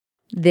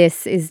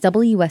This is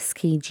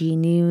WSKG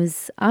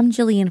News. I'm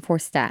Jillian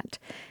Forstat.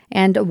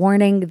 And a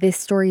warning, this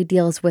story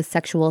deals with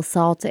sexual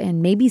assault and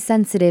may be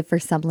sensitive for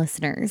some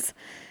listeners.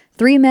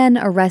 3 men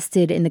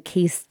arrested in the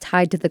case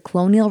tied to the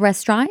Colonial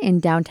Restaurant in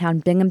downtown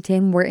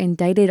Binghamton were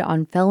indicted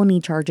on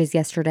felony charges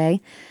yesterday.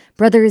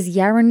 Brothers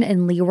Yaron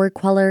and Leroy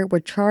Queller were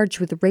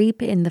charged with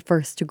rape in the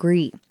first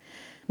degree.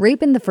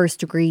 Rape in the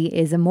first degree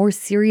is a more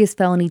serious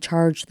felony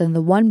charge than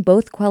the one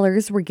both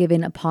Quellers were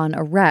given upon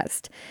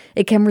arrest.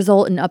 It can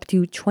result in up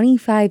to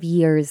 25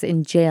 years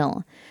in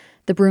jail.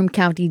 The Broome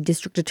County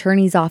District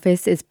Attorney's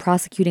Office is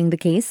prosecuting the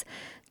case.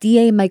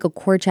 DA Michael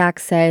Korchak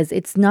says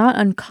it's not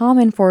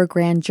uncommon for a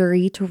grand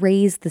jury to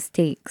raise the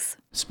stakes.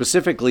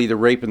 Specifically, the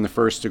rape in the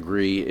first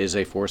degree is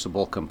a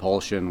forcible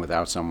compulsion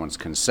without someone's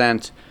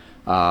consent.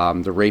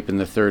 The rape in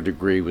the third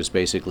degree was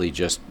basically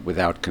just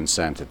without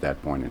consent at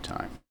that point in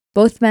time.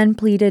 Both men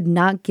pleaded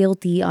not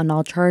guilty on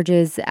all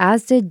charges,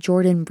 as did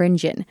Jordan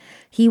Bringen.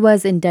 He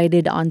was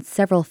indicted on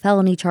several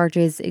felony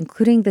charges,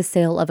 including the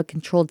sale of a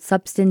controlled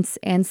substance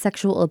and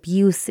sexual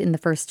abuse in the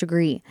first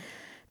degree.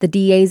 The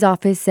DA's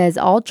office says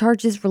all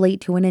charges relate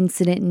to an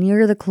incident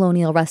near the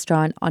Colonial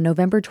Restaurant on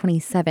November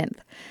 27th.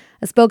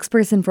 A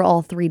spokesperson for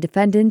all 3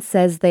 defendants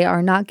says they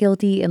are not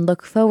guilty and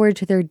look forward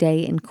to their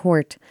day in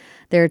court.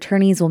 Their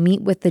attorneys will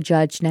meet with the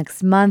judge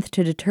next month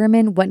to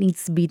determine what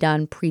needs to be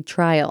done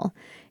pre-trial.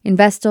 In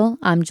Vestal,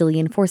 I'm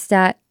Jillian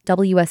Forstat,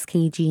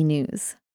 WSKG News.